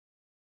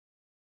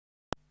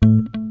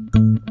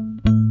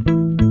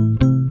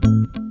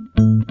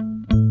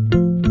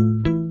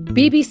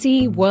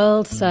BBC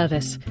World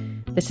Service.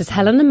 This is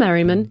Helena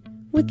Merriman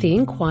with The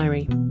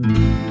Inquiry.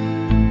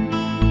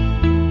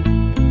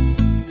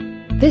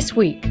 This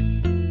week,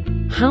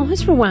 how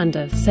has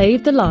Rwanda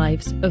saved the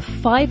lives of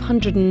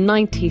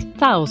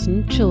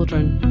 590,000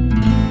 children?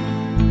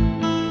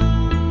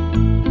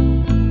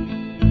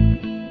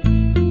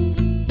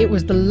 It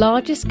was the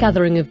largest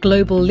gathering of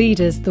global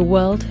leaders the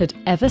world had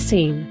ever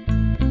seen.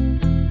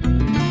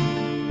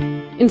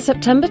 In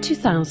September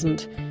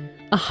 2000,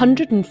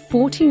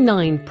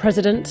 149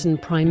 presidents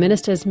and prime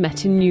ministers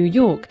met in New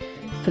York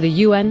for the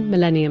UN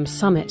Millennium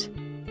Summit.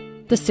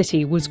 The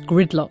city was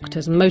gridlocked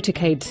as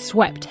motorcades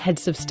swept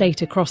heads of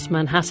state across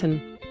Manhattan.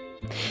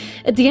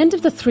 At the end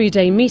of the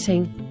three-day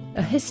meeting,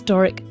 a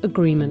historic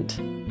agreement.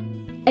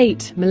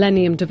 8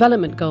 Millennium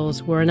Development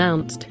Goals were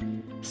announced,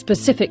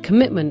 specific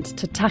commitments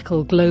to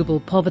tackle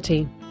global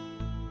poverty.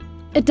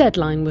 A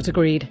deadline was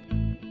agreed,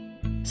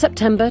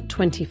 September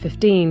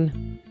 2015.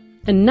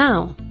 And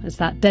now, as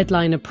that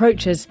deadline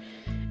approaches,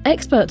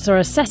 experts are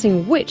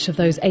assessing which of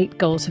those 8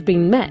 goals have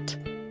been met.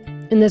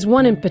 And there's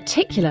one in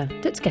particular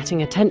that's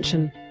getting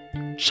attention: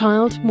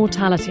 child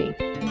mortality.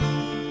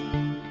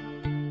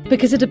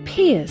 Because it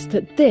appears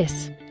that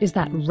this is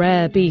that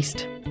rare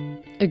beast.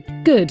 A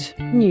good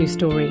news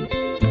story.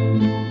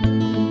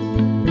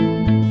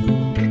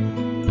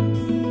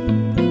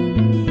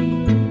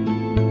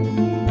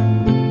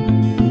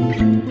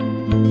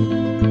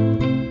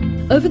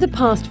 Over the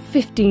past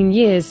 15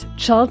 years,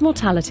 child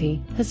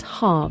mortality has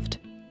halved.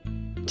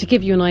 To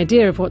give you an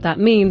idea of what that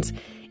means,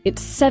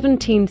 it's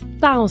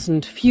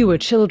 17,000 fewer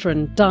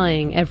children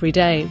dying every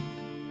day.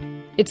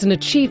 It's an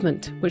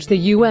achievement which the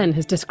UN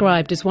has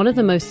described as one of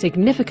the most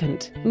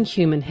significant in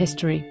human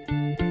history.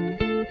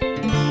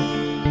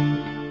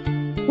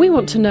 We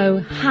want to know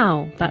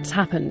how that's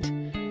happened.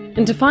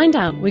 And to find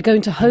out, we're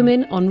going to home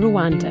in on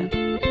Rwanda,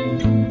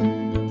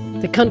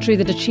 the country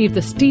that achieved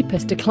the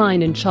steepest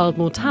decline in child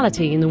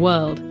mortality in the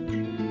world.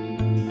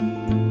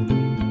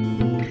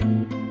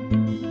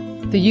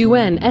 The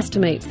UN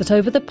estimates that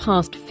over the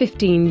past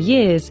 15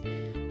 years,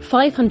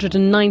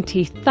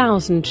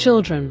 590,000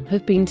 children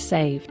have been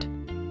saved.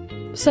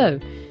 So,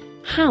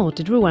 how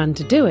did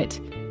Rwanda do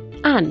it?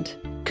 And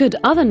could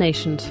other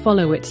nations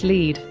follow its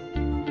lead?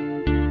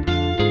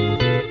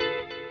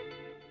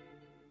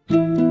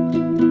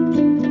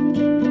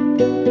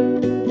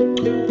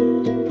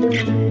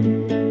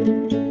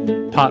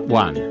 Part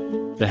 1.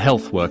 The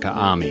Health Worker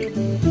Army.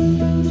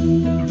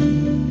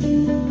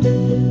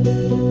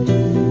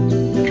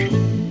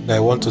 I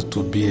wanted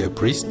to be a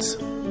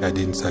priest. I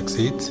didn't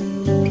succeed.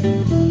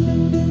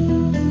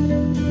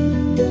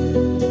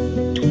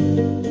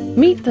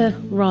 Meet the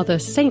rather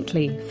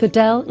saintly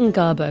Fidel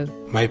Ngabo.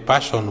 My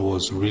passion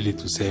was really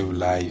to save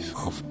life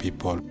of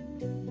people.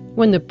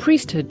 When the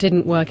priesthood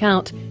didn't work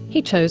out,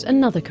 he chose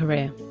another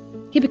career.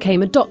 He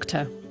became a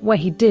doctor, where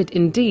he did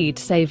indeed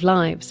save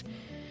lives.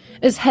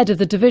 As head of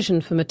the Division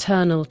for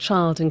Maternal,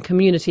 Child and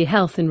Community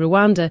Health in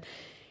Rwanda,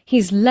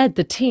 he's led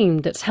the team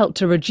that's helped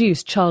to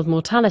reduce child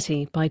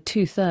mortality by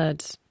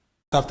 2/3.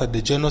 After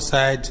the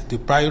genocide, the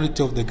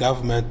priority of the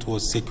government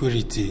was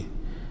security.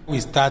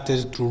 We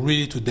started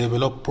to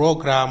develop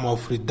program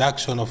of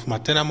reduction of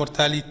maternal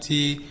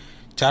mortality,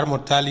 child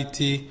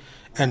mortality,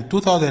 and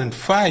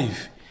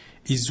 2005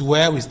 is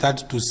where we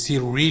started to see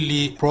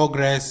really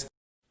progress.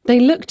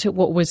 They looked at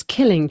what was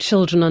killing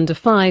children under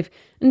 5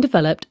 and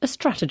developed a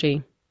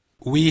strategy.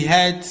 We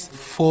had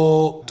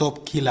 4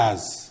 top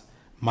killers: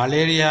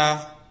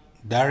 malaria,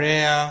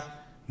 diarrhea,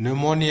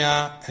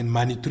 pneumonia, and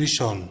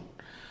malnutrition.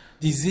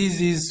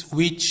 Diseases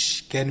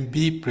which can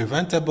be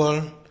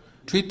preventable,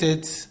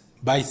 treated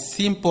by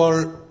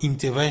simple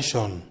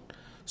intervention.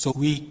 So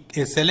we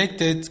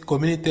selected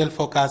community health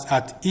workers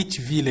at each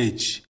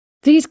village.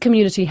 These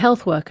community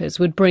health workers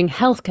would bring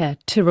healthcare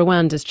to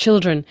Rwanda's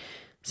children,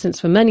 since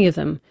for many of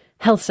them,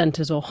 health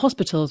centres or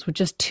hospitals were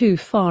just too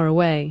far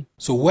away.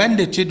 So when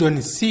the children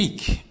is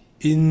sick,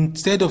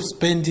 instead of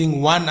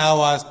spending 1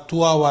 hour,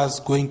 2 hours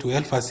going to a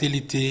health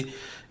facility,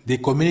 the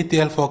community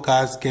health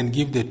workers can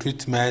give the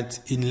treatment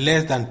in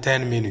less than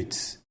 10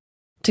 minutes.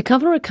 To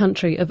cover a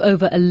country of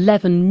over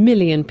 11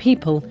 million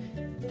people,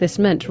 this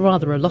meant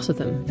rather a lot of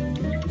them.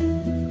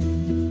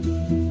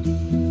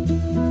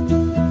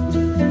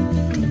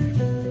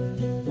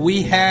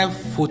 We have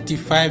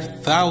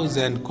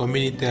 45,000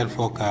 community health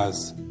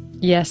workers.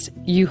 Yes,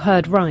 you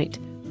heard right,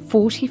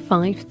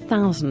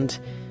 45,000.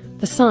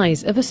 The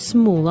size of a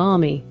small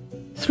army.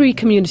 3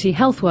 community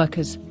health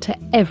workers to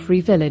every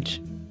village.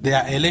 They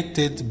are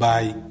elected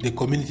by the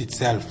community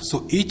itself.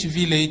 So each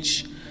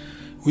village,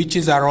 which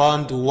is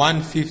around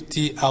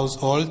 150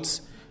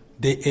 households,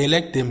 they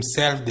elect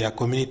themselves their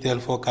community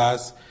health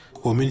workers.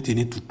 Community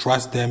need to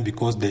trust them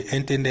because they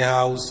enter in the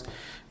house,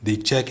 they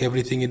check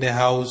everything in the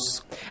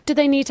house. Do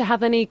they need to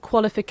have any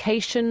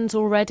qualifications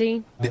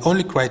already? The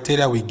only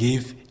criteria we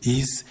give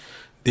is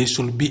they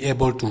should be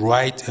able to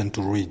write and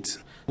to read.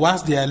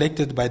 Once they are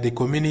elected by the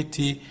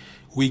community,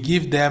 we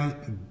give them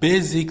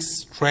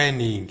basics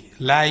training,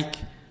 like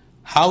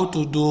how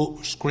to do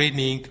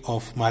screening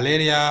of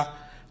malaria,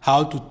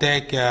 how to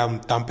take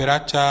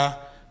temperature,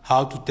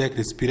 how to take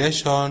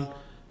respiration.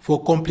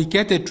 For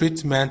complicated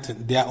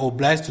treatment, they are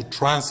obliged to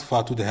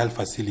transfer to the health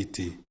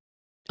facility.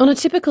 On a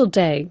typical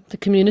day, the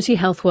community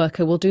health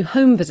worker will do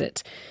home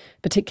visits,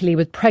 particularly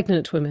with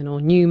pregnant women or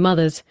new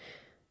mothers.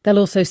 They'll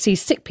also see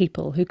sick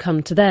people who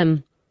come to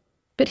them.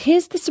 But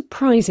here's the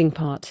surprising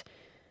part.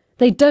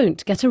 They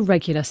don't get a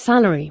regular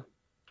salary.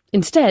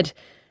 Instead,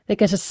 they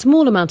get a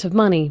small amount of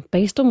money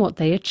based on what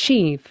they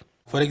achieve.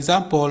 For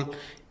example,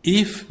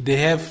 if they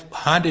have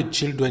 100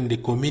 children in the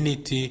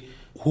community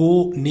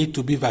who need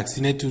to be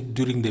vaccinated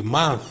during the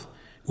month,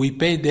 we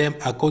pay them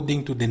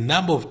according to the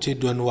number of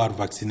children who are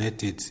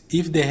vaccinated.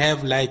 If they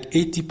have like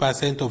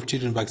 80% of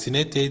children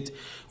vaccinated,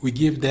 we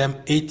give them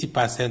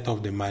 80%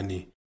 of the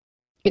money.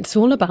 It's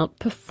all about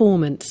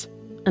performance,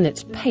 and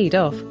it's paid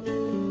off.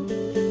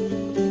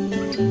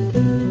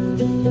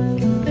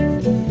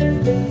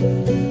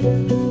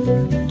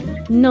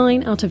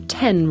 Nine out of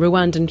 10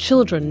 Rwandan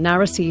children now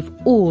receive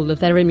all of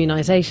their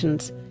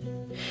immunisations.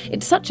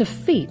 It's such a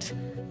feat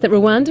that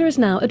Rwanda is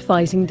now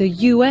advising the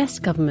US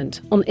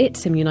government on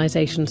its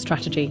immunisation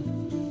strategy.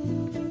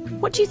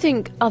 What do you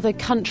think other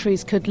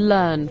countries could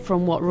learn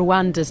from what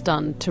Rwanda's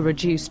done to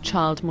reduce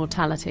child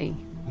mortality?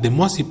 The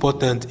most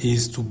important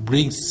is to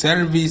bring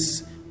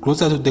service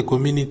closer to the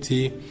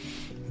community.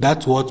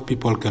 That's what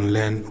people can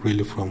learn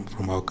really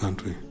from our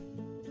country.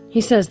 He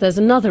says there's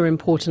another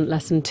important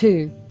lesson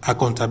too.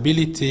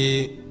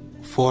 Accountability.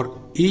 For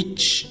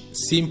each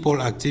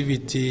simple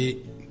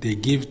activity they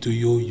give to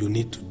you, you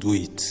need to do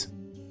it.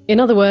 In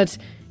other words,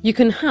 you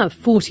can have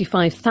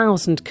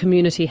 45,000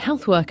 community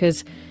health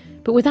workers,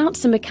 but without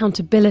some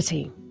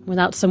accountability,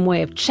 without some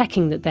way of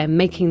checking that they're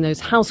making those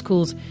house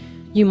calls,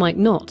 you might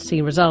not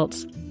see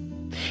results.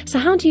 So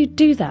how do you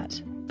do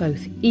that,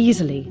 both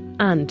easily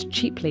and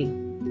cheaply?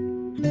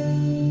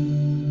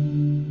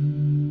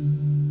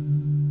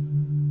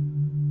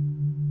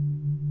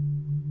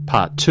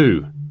 Part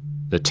 2.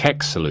 The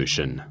tech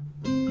solution.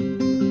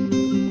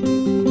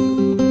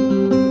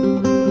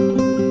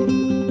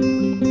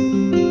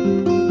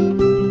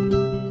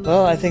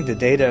 Well, I think the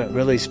data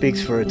really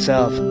speaks for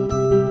itself.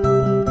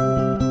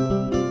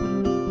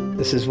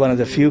 This is one of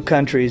the few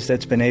countries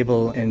that's been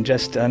able, in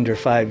just under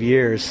 5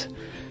 years,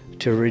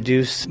 to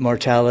reduce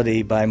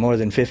mortality by more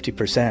than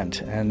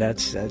 50%, and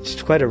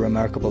that's quite a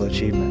remarkable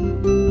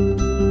achievement.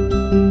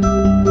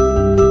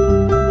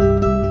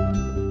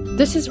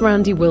 This is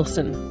Randy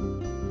Wilson,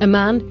 a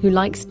man who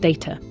likes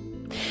data.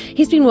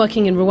 He's been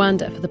working in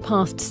Rwanda for the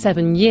past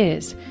 7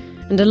 years,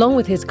 and along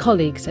with his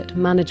colleagues at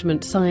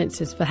Management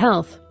Sciences for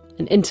Health,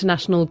 an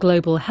international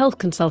global health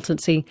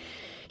consultancy,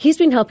 he's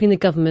been helping the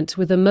government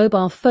with a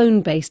mobile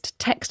phone-based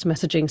text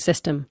messaging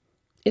system.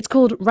 It's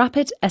called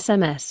Rapid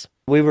SMS.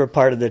 We were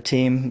part of the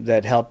team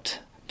that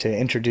helped to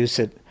introduce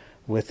it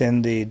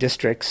within the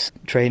districts,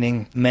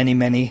 training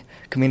many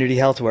community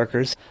health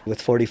workers,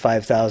 with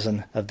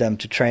 45,000 of them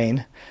to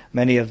train,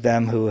 many of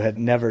them who had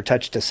never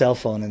touched a cell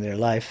phone in their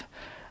life.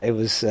 It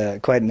was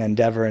quite an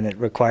endeavor, and it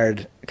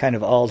required kind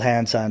of all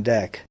hands on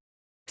deck.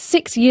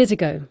 6 years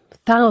ago,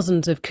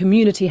 thousands of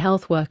community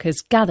health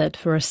workers gathered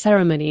for a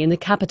ceremony in the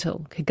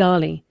capital,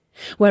 Kigali,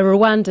 where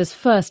Rwanda's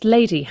First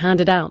Lady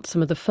handed out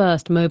some of the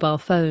first mobile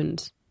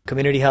phones.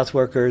 Community health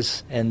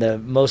workers in the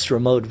most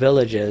remote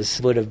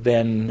villages would have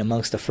been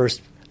amongst the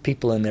first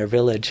people in their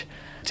village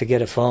to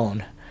get a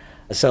phone.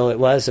 So it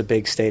was a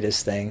big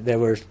status thing. There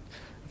were,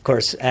 of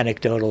course,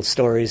 anecdotal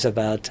stories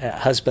about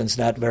husbands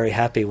not very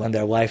happy when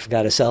their wife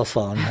got a cell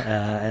phone,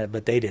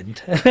 but they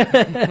didn't.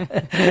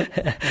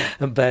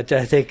 But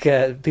I think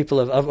people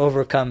have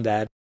overcome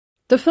that.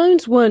 The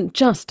phones weren't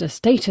just a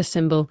status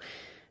symbol.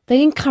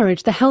 They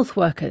encouraged the health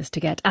workers to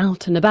get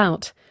out and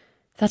about.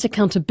 That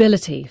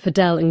accountability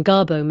Fidel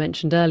Ngabo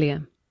mentioned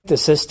earlier. The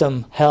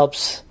system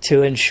helps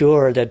to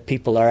ensure that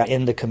people are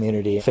in the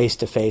community,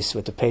 face-to-face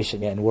with the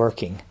patient and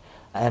working.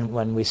 And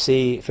when we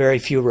see very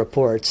few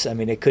reports, I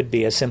mean, it could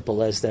be as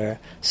simple as their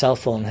cell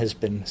phone has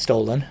been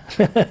stolen,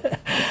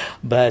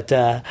 but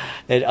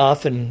it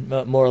often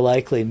more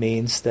likely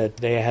means that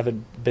they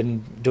haven't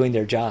been doing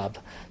their job.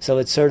 So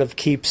it sort of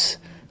keeps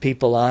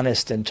people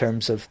honest in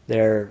terms of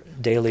their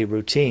daily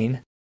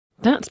routine.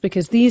 That's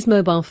because these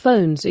mobile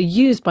phones are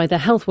used by the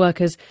health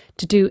workers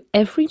to do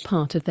every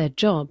part of their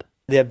job.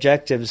 The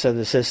objectives of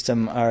the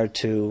system are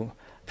to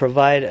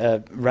provide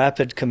a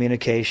rapid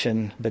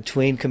communication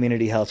between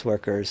community health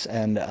workers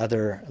and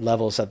other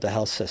levels of the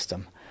health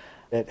system.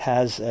 It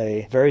has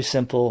a very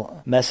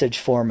simple message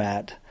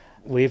format.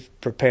 We've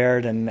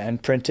prepared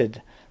and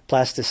printed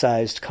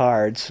plasticized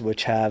cards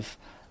which have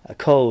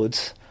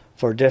codes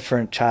for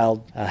different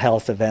child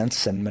health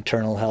events and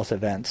maternal health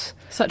events.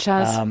 Such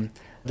as?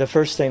 The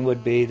first thing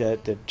would be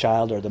that the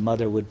child or the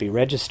mother would be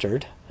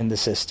registered in the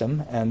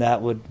system, and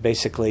that would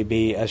basically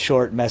be a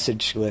short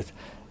message with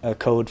a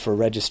code for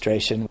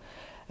registration,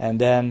 and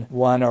then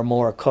one or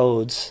more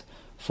codes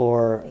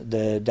for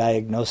the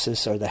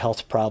diagnosis or the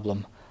health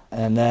problem.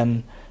 And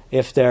then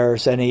if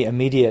there's any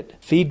immediate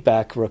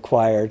feedback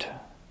required,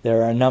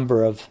 there are a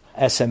number of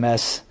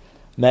SMS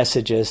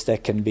messages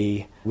that can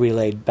be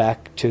relayed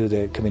back to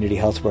the community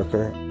health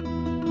worker.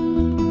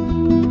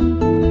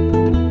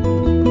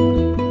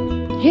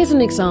 Here's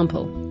an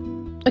example.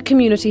 A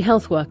community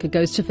health worker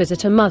goes to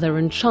visit a mother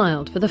and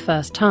child for the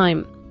first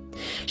time.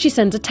 She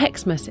sends a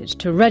text message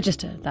to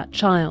register that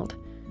child.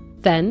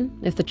 Then,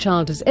 if the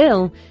child is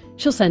ill,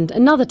 she'll send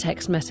another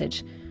text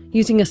message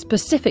using a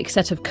specific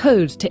set of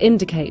codes to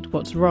indicate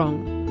what's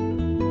wrong.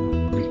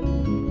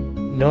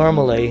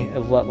 Normally,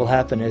 what will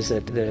happen is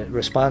that the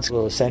response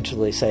will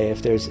essentially say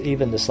if there's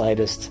even the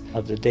slightest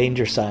of the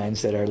danger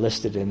signs that are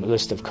listed in the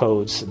list of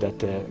codes that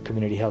the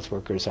community health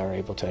workers are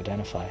able to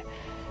identify.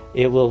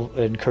 It will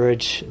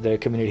encourage the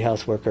community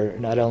health worker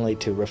not only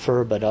to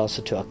refer but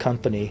also to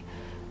accompany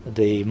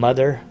the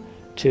mother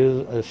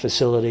to a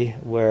facility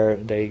where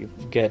they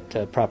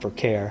get proper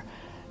care.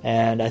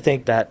 And I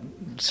think that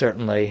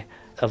certainly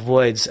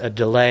avoids a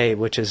delay,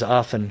 which is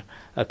often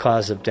a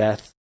cause of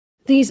death.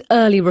 These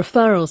early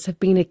referrals have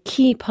been a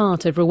key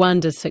part of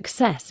Rwanda's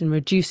success in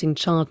reducing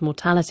child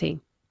mortality.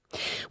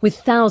 With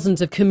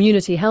thousands of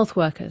community health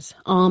workers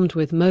armed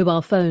with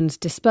mobile phones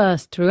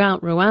dispersed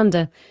throughout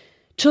Rwanda,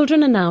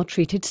 children are now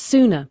treated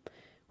sooner,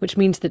 which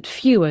means that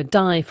fewer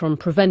die from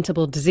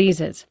preventable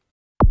diseases.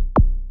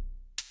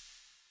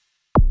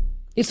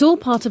 It's all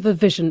part of a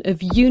vision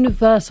of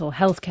universal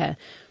healthcare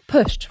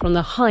pushed from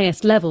the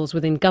highest levels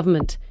within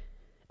government.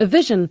 A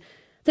vision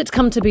that's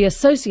come to be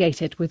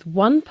associated with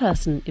one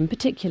person in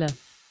particular.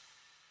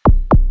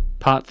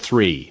 Part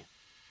 3.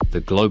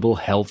 The Global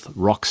Health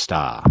Rock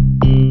Star.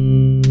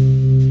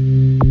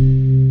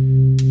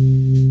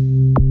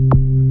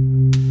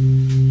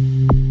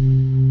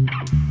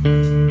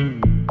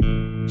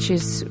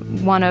 She's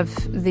one of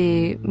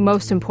the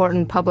most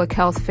important public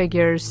health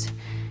figures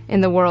in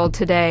the world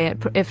today,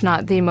 if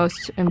not the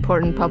most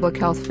important public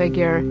health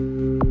figure.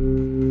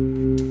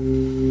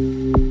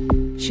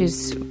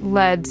 She's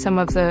led some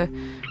of the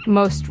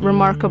most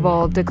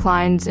remarkable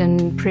declines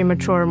in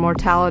premature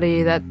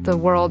mortality that the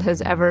world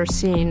has ever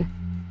seen.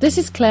 This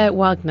is Claire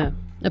Wagner,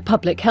 a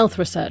public health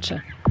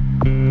researcher.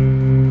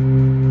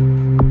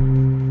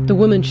 The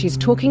woman she's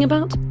talking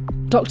about?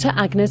 Dr.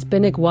 Agnes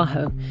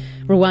Binigwaho,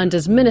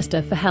 Rwanda's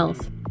Minister for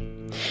Health.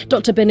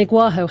 Dr.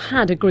 Binigwaho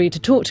had agreed to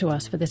talk to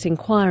us for this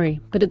inquiry,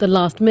 but at the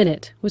last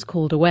minute was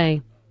called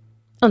away.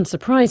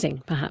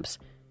 Unsurprising, perhaps.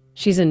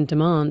 She's in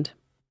demand.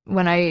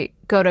 When I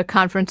go to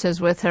conferences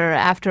with her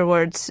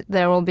afterwards,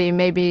 there will be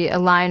maybe a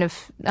line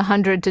of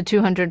 100 to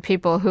 200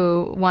 people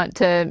who want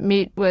to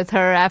meet with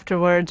her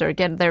afterwards or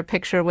get their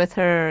picture with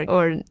her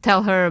or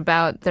tell her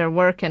about their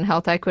work in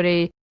health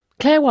equity.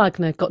 Claire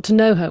Wagner got to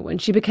know her when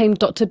she became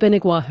Dr.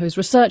 Binigwaho's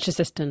research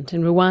assistant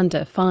in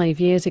Rwanda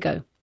 5 years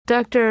ago.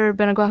 Dr.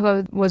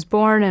 Binigwaho was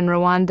born in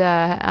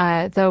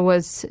Rwanda, though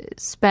was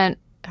spent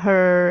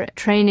her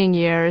training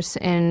years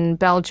in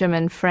Belgium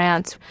and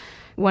France.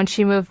 When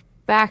she moved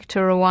back to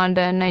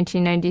Rwanda in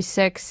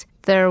 1996,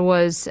 there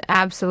was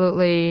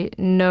absolutely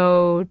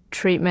no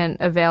treatment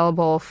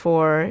available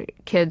for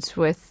kids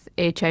with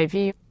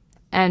HIV.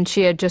 And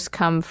she had just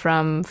come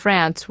from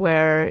France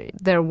where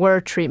there were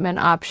treatment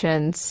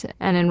options.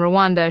 And in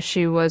Rwanda,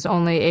 she was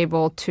only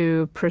able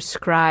to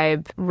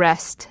prescribe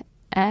rest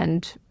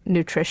and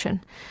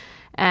nutrition.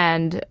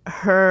 And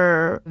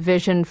her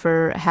vision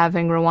for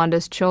having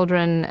Rwanda's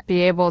children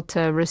be able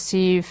to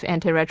receive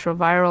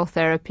antiretroviral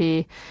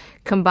therapy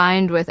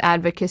combined with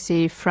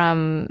advocacy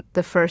from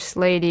the First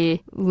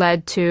Lady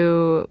led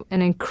to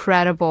an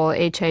incredible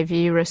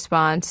HIV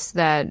response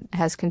that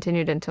has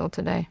continued until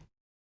today.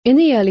 In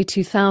the early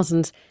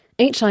 2000s,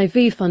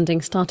 HIV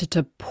funding started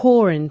to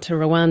pour into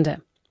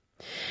Rwanda.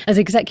 As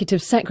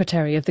Executive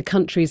Secretary of the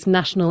country's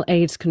National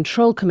AIDS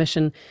Control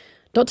Commission,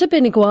 Dr.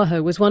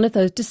 Binigwaho was one of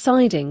those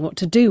deciding what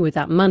to do with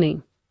that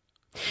money.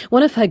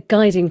 One of her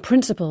guiding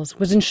principles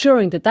was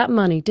ensuring that that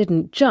money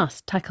didn't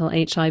just tackle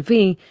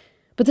HIV,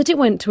 but that it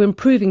went to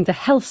improving the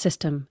health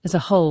system as a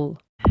whole.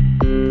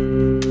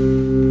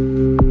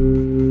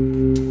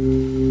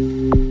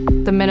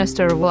 The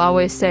minister will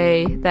always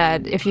say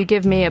that if you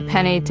give me a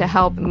penny to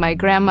help my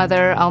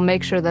grandmother, I'll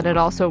make sure that it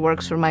also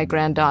works for my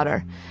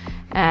granddaughter.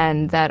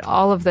 And that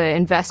all of the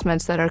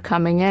investments that are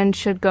coming in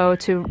should go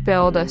to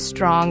build a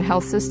strong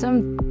health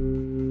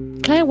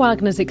system. Claire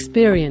Wagner's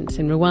experience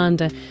in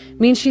Rwanda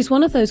means she's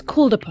one of those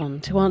called upon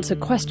to answer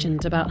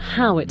questions about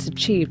how it's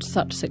achieved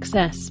such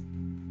success.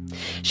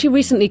 She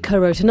recently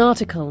co-wrote an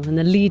article in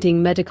the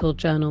leading medical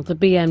journal, the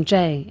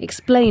BMJ,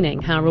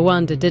 explaining how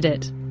Rwanda did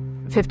it.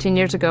 15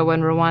 years ago,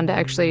 when Rwanda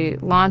actually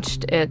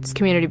launched its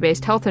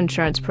community-based health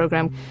insurance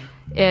program,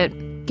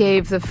 it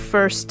gave the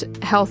first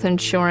health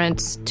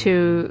insurance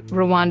to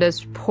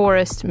Rwanda's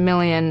poorest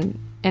million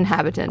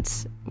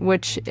inhabitants,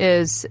 which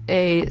is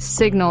a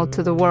signal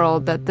to the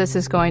world that this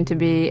is going to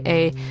be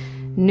a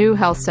new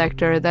health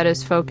sector that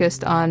is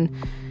focused on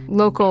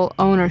local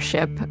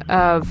ownership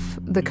of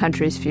the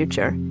country's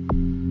future.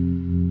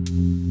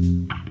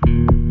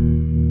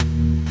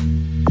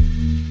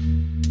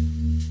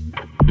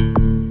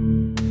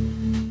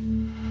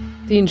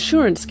 The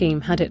insurance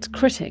scheme had its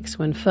critics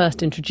when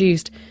first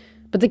introduced,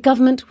 but the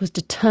government was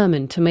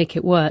determined to make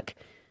it work,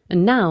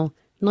 And now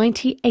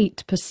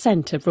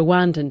 98% of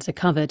Rwandans are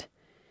covered.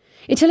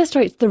 It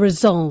illustrates the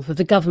resolve of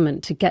the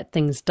government to get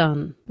things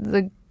done.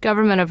 The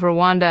government of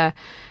Rwanda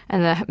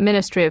and the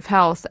Ministry of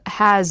Health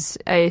has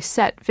a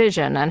set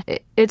vision, and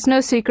it's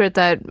no secret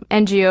that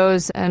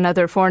NGOs and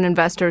other foreign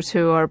investors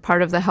who are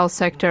part of the health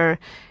sector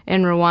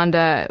in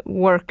Rwanda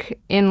work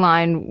in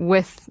line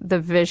with the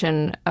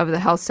vision of the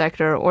health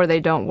sector, or they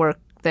don't work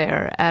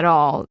there at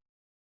all.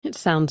 It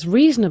sounds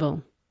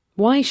reasonable.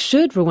 Why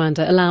should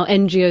Rwanda allow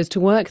NGOs to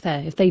work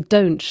there if they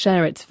don't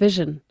share its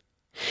vision?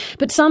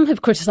 But some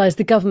have criticised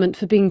the government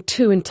for being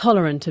too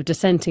intolerant of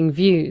dissenting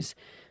views,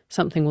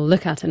 something we'll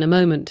look at in a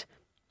moment.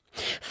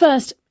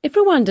 First, if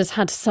Rwanda's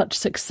had such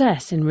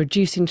success in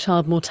reducing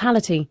child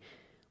mortality,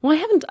 why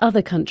haven't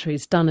other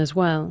countries done as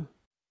well?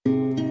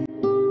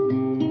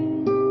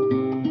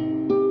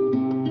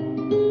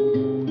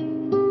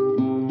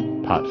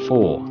 Part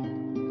 4.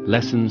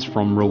 Lessons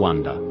from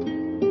Rwanda.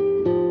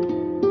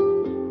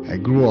 I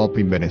grew up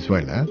in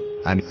Venezuela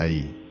and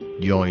I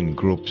joined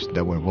groups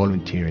that were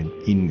volunteering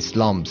in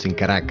slums in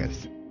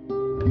Caracas.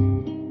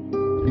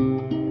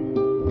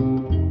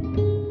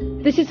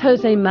 This is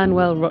Jose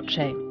Manuel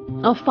Roche,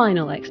 our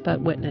final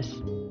expert witness.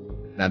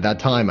 At that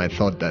time I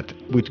thought that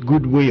with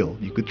goodwill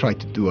you could try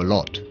to do a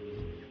lot.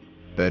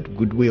 But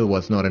goodwill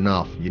was not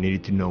enough. You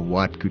needed to know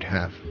what could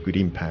have good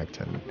impact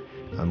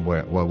and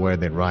what were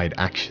the right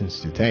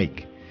actions to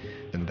take.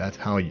 And that's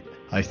how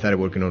I started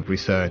working on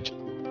research.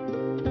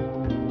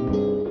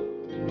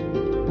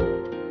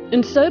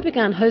 And so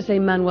began Jose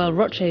Manuel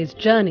Roche's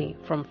journey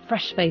from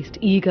fresh-faced,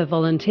 eager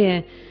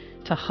volunteer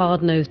to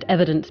hard-nosed,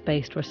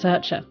 evidence-based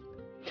researcher.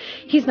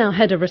 He's now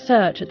head of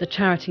research at the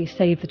charity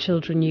Save the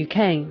Children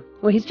UK,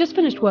 where he's just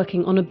finished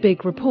working on a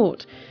big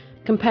report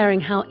comparing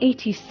how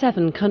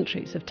 87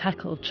 countries have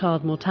tackled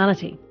child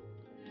mortality.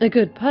 A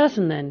good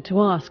person, then,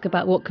 to ask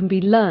about what can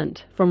be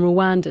learnt from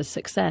Rwanda's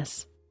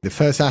success. The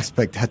first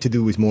aspect had to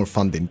do with more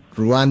funding.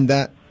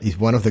 Rwanda is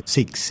one of the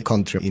 6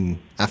 countries in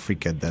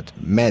Africa that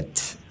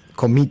met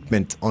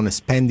commitment on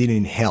spending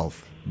in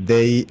health.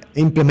 They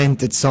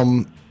implemented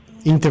some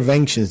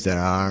interventions that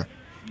are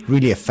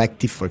really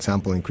effective, for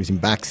example, increasing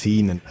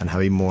vaccine and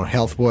having more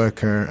health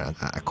workers,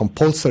 a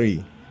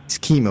compulsory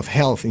scheme of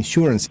health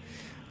insurance.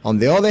 On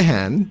the other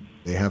hand,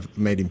 they have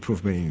made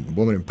improvement in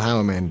women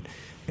empowerment,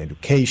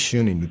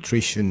 education, in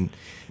nutrition,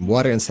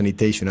 water and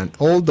sanitation, and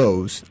all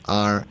those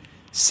are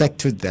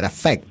sectors that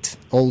affect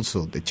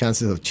also the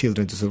chances of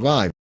children to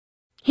survive.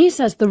 He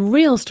says the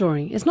real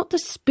story is not the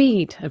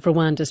speed of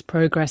Rwanda's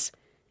progress,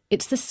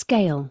 it's the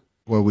scale.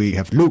 What we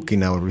have looked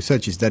in our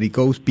research is that it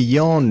goes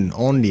beyond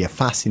only a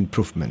fast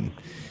improvement.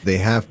 They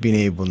have been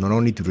able not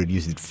only to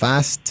reduce it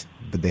fast,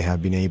 but they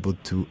have been able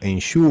to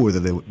ensure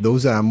that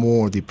those that are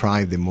more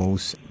deprived, the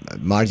most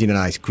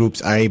marginalized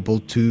groups, are able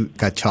to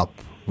catch up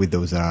with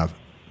those that are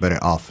better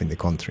off in the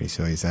country.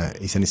 So it's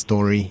a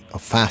story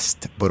of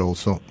fast but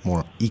also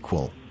more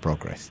equal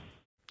progress.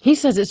 He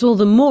says it's all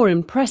the more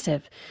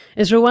impressive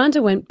as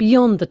Rwanda went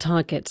beyond the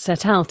targets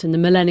set out in the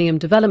Millennium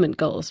Development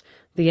Goals,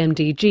 the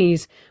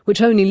MDGs,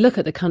 which only look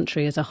at the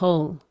country as a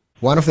whole.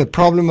 One of the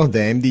problems of the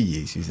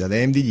MDGs is that the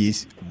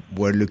MDGs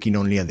were looking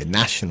only at the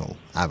national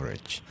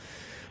average,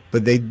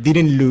 but they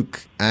didn't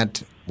look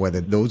at whether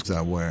those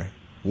that were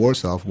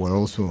worse off were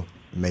also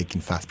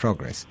making fast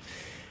progress.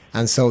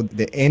 And so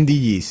the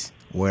MDGs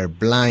were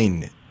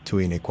blind to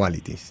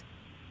inequalities.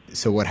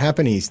 So what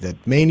happened is that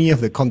many of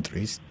the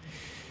countries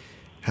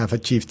have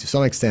achieved to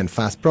some extent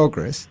fast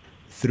progress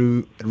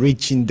through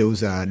reaching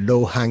those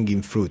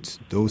low-hanging fruits,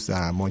 those that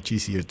are much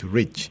easier to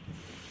reach.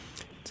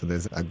 So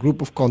there's a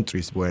group of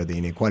countries where the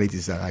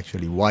inequalities are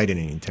actually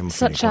widening in terms of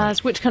Such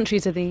as, which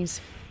countries are these?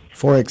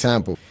 For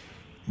example,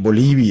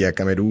 Bolivia,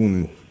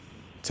 Cameroon,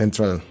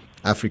 Central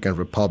African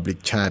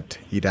Republic, Chad,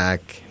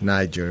 Iraq,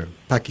 Niger,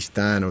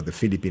 Pakistan, or the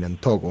Philippines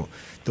and Togo.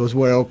 Those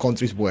were all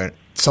countries where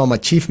some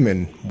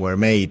achievement were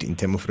made in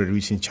terms of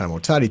reducing child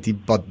mortality,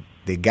 but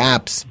the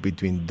gaps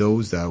between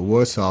those that are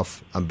worse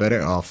off and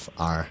better off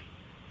are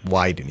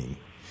widening.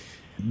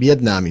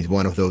 Vietnam is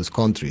one of those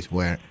countries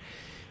where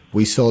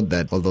we saw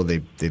that although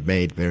they've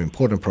made very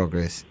important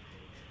progress,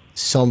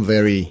 some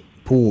very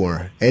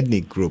poor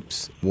ethnic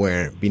groups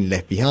were being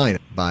left behind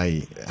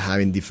by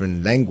having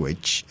different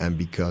language, and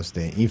because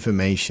the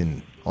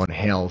information on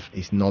health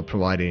is not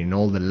provided in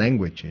all the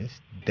languages,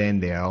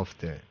 then they are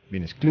often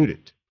being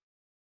excluded.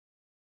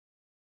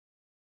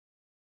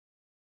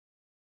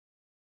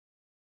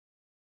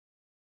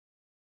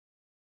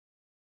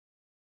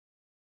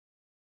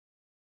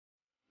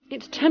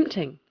 It's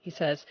tempting, he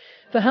says,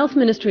 for health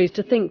ministries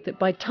to think that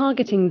by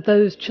targeting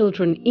those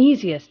children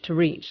easiest to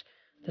reach,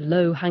 the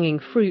low-hanging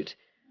fruit,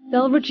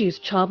 they'll reduce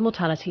child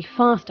mortality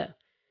faster,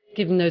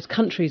 giving those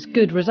countries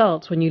good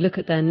results when you look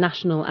at their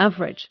national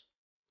average.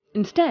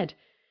 Instead,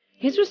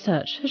 his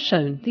research has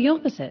shown the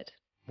opposite.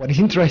 What is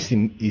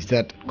interesting is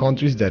that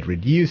countries that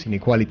reduce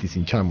inequalities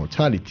in child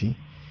mortality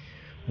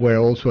were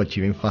also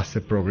achieving faster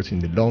progress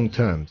in the long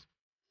term.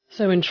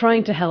 So in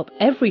trying to help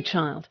every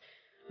child,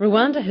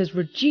 Rwanda has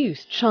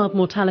reduced child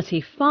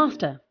mortality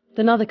faster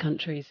than other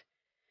countries.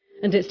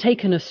 and it's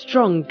taken a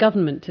strong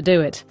government to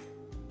do it.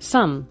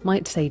 Some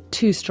might say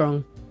too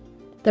strong.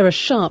 There are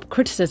sharp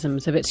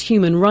criticisms of its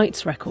human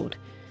rights record,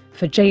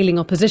 for jailing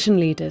opposition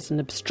leaders and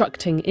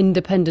obstructing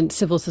independent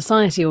civil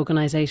society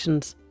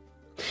organisations.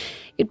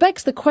 It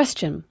begs the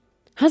question,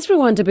 has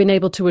Rwanda been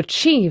able to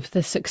achieve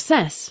this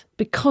success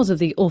because of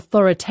the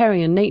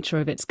authoritarian nature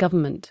of its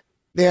government?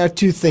 There are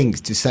two things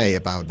to say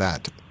about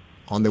that.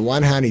 On the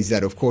one hand is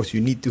that, of course,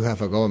 you need to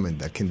have a government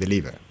that can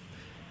deliver.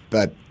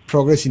 But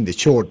progress in the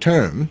short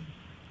term,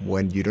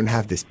 when you don't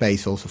have the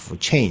space also for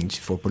change,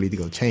 for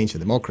political change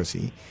and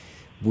democracy,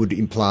 would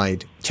imply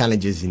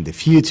challenges in the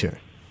future.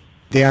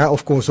 There are,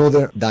 of course,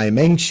 other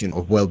dimensions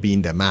of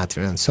well-being that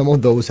matter, and some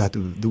of those have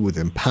to do with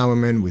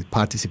empowerment, with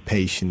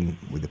participation,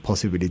 with the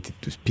possibility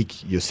to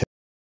speak yourself.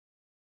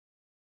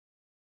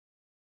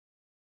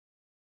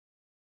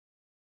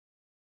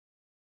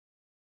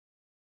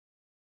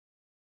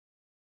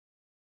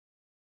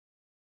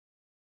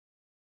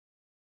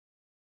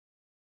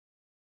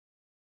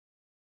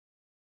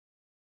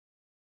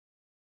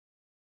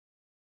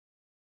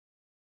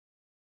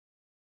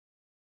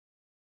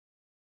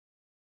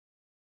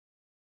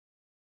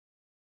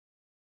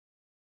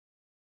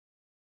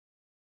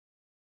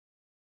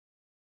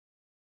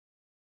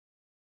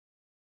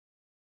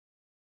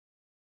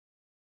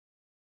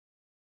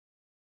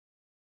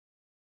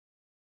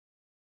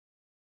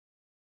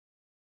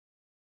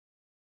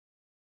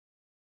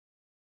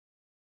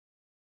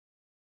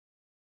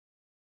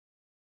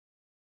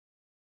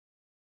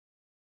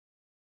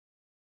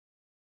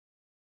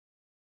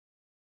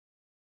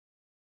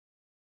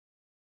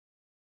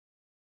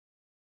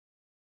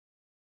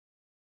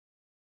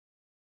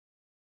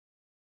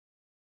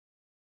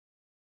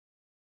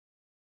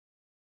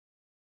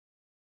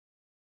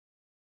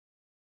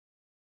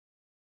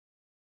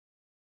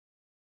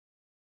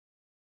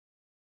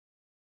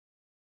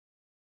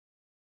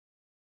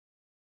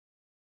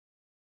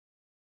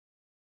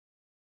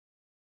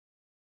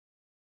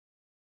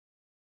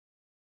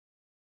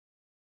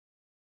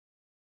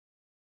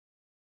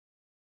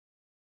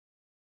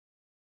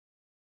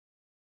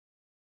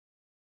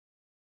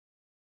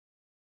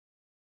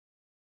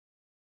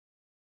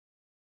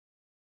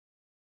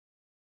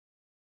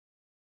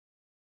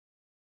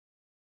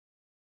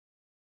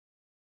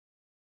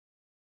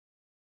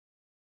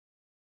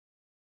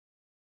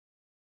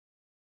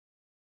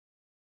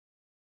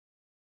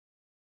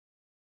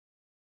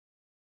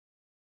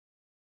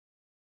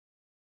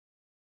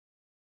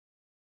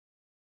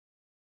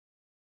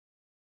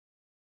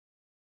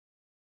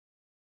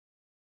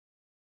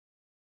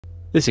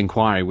 This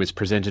inquiry was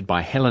presented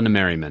by Helena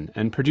Merriman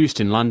and produced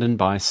in London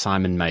by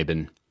Simon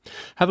Mabin.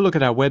 Have a look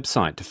at our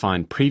website to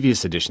find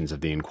previous editions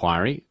of the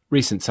inquiry.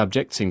 Recent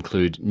subjects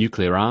include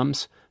nuclear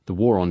arms, the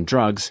war on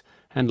drugs,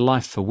 and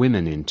life for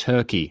women in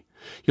Turkey.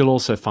 You'll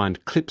also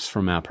find clips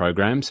from our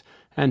programs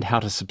and how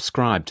to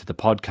subscribe to the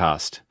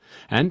podcast.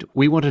 And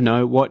we want to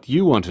know what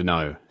you want to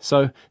know,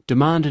 so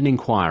demand an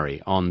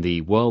inquiry on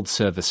the World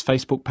Service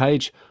Facebook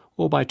page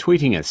or by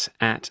tweeting us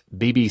at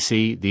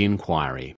BBC The Inquiry.